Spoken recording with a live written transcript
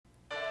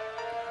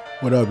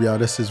What up, y'all?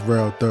 This is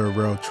Real Third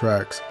Real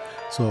Tracks.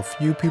 So a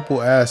few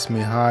people asked me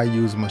how I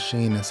use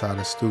Maschine inside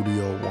of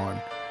Studio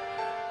One.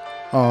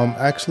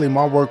 Actually,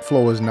 my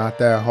workflow is not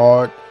that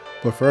hard.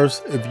 But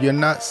first, if you're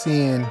not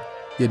seeing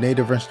your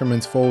Native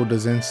Instruments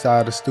folders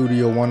inside of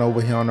Studio One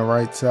over here on the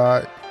right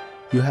side,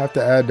 you have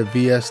to add the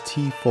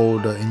VST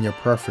folder in your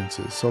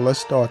preferences. So let's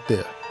start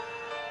there.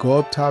 Go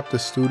up top to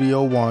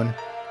Studio One,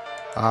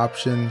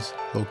 Options,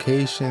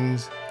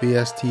 Locations,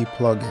 VST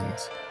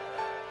Plugins.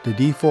 The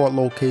default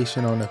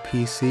location on a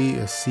PC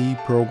is C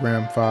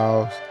Program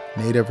Files,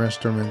 Native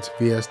Instruments,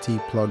 VST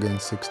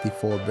Plugins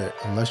 64-bit,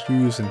 unless you're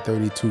using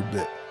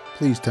 32-bit.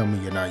 Please tell me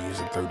you're not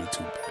using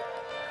 32-bit.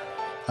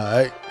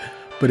 Alright,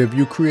 but if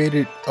you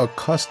created a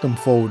custom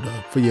folder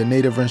for your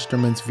Native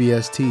Instruments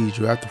VSTs,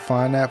 you have to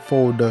find that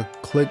folder,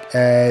 click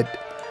Add,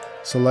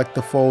 select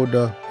the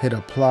folder, hit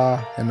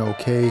Apply and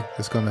OK.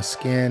 It's going to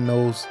scan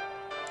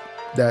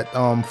that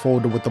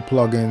folder with the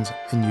plugins,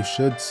 and you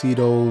should see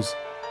those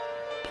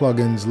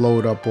plugins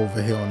load up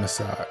over here on the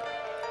side.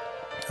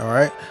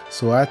 Alright,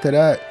 so after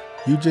that,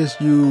 you just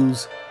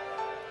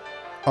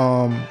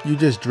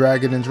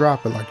drag it and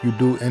drop it like you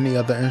do any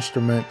other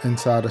instrument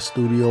inside of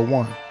Studio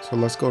One. So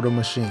let's go to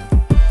Maschine.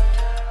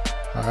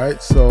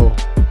 Alright, so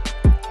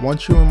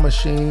once you're in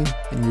Maschine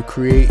and you're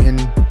creating,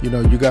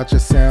 you got your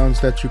sounds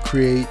that you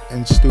create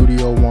in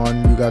Studio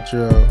One, you got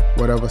your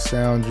whatever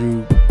sound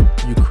you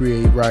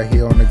create right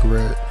here on the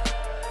grid,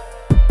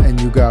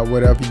 and you got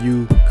whatever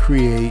you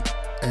create.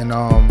 And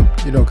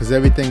because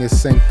everything is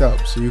synced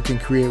up, so you can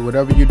create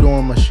whatever you do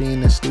in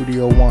Maschine in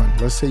Studio One.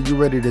 Let's say you're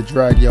ready to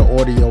drag your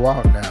audio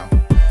out now.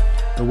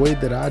 The way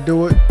that I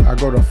do it, I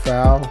go to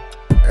File,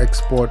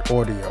 Export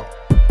Audio.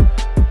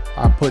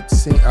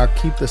 I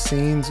keep the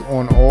scenes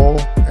on all,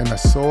 and the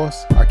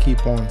source I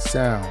keep on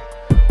sound.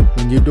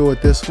 When you do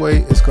it this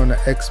way, it's going to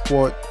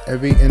export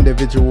every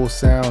individual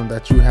sound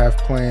that you have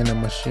playing in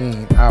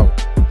Maschine out.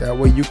 That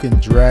way you can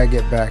drag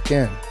it back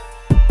in.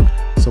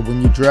 So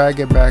when you drag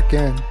it back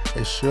in,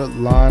 it should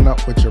line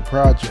up with your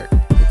project.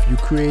 If you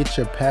create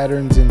your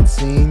patterns and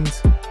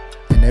scenes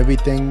and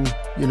everything,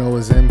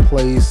 is in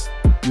place,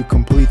 you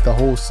complete the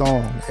whole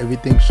song,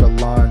 everything should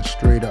line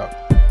straight up.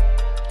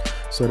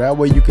 So that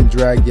way you can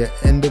drag your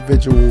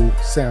individual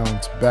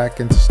sounds back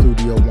into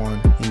Studio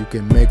One, and you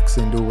can mix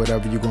and do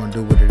whatever you're going to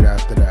do with it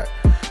after that.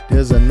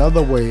 There's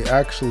another way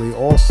actually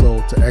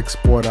also to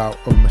export out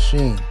of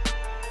Maschine,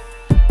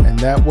 and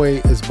that way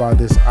is by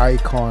this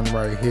icon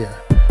right here.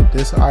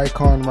 This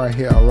icon right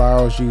here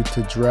allows you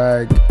to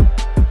drag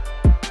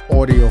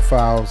audio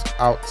files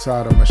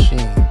outside of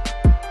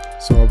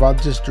Maschine. So if I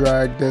just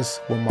drag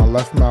this with my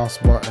left mouse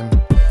button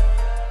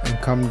and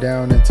come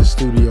down into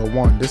Studio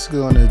One, this is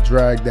going to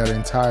drag that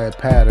entire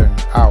pattern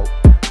out.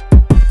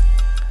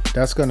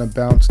 That's going to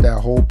bounce that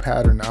whole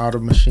pattern out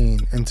of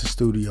Maschine into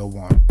Studio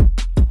One.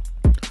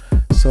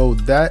 So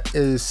that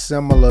is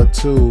similar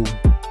to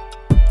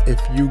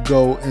if you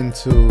go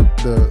into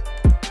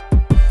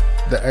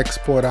the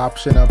export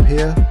option up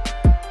here.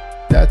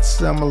 That's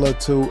similar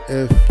to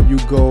if you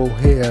go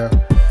here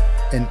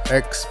and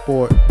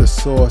export the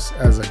source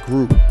as a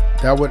group.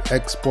 That would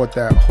export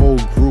that whole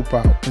group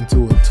out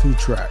into a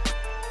 2-track.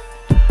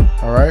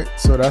 Alright,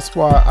 so that's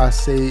why I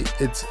say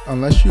it's,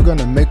 unless you're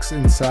gonna mix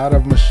inside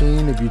of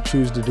Maschine, if you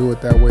choose to do it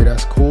that way,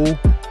 that's cool.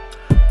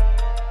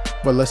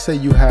 But let's say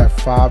you have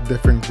 5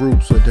 different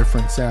groups with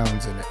different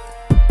sounds in it.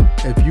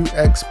 If you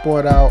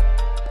export out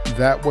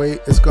that way,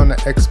 it's going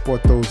to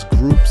export those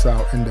groups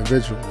out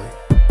individually.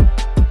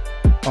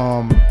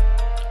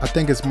 I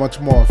think it's much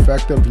more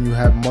effective and you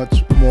have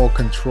much more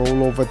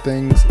control over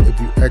things if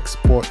you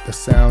export the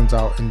sounds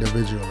out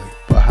individually.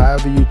 But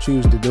however you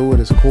choose to do it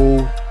is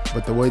cool,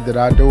 but the way that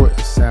I do it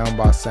is sound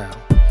by sound.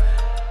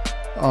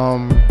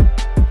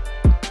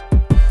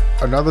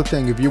 Another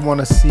thing, if you want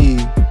to see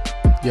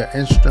your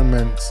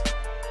instruments,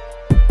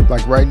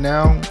 like right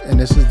now, and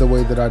this is the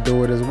way that I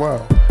do it as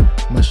well,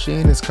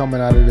 Maschine is coming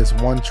out of this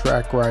 1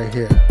 track right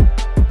here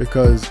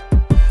because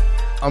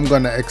I'm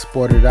gonna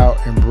export it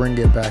out and bring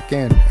it back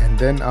in, and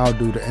then I'll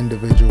do the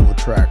individual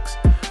tracks.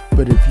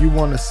 But if you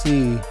want to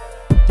see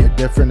your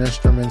different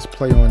instruments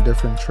play on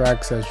different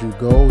tracks as you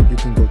go, you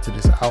can go to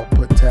this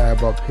output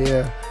tab up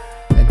here,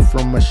 and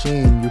from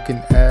Maschine you can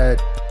add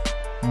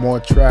more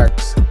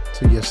tracks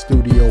to your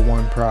Studio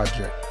One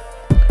project.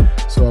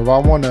 So if I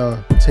want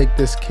to take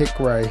this kick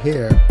right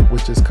here,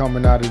 which is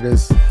coming out of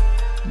this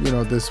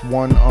this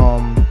one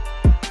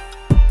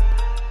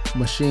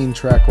Maschine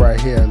track right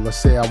here, let's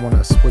say I want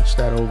to switch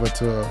that over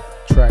to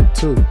track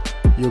 2,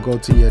 you'll go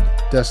to your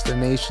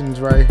destinations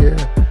right here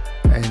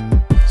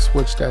and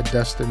switch that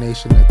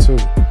destination to 2.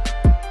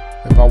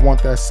 If I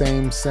want that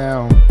same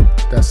sound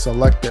that's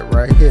selected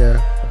right here,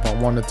 if I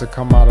want it to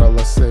come out of,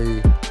 let's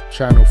say,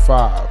 channel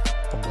 5,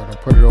 I'm going to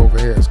put it over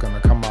here, it's going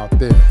to come out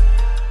there.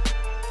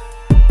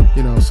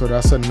 So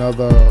that's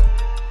another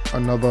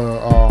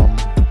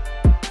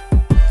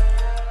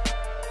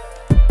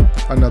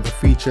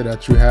feature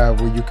that you have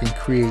where you can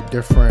create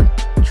different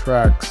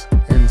tracks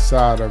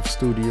inside of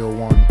Studio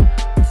One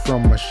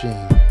from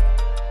Maschine.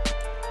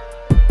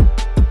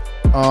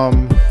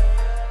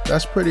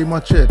 that's pretty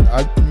much it.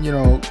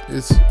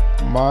 It's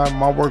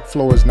my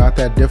workflow is not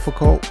that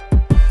difficult.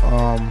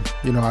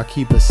 I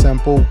keep it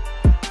simple.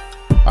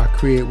 I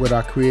create what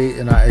I create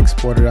and I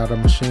export it out of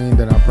Maschine,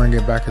 then I bring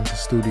it back into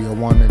Studio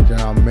One, and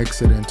then I'll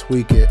mix it and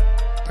tweak it,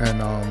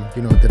 and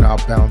then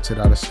I'll bounce it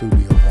out of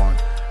Studio One.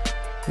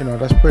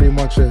 That's pretty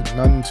much it.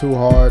 Nothing too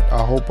hard.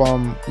 I hope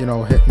I'm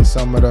hitting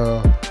some of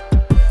the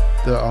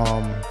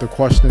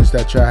questions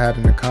that y'all had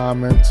in the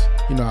comments.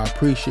 I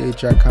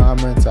appreciate your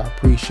comments. I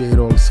appreciate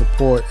all the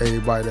support,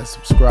 everybody that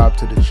subscribed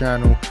to the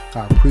channel.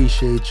 I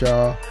appreciate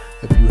y'all.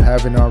 If you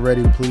haven't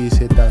already, please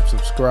hit that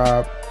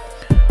subscribe,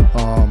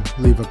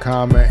 leave a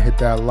comment, hit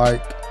that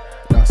like,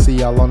 and I'll see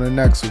y'all on the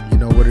next one. You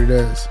know what it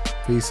is.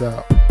 Peace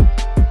out.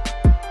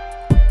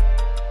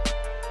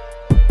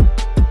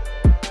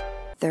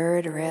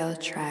 Third Rail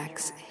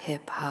Tracks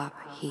Hip Hop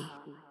Heat.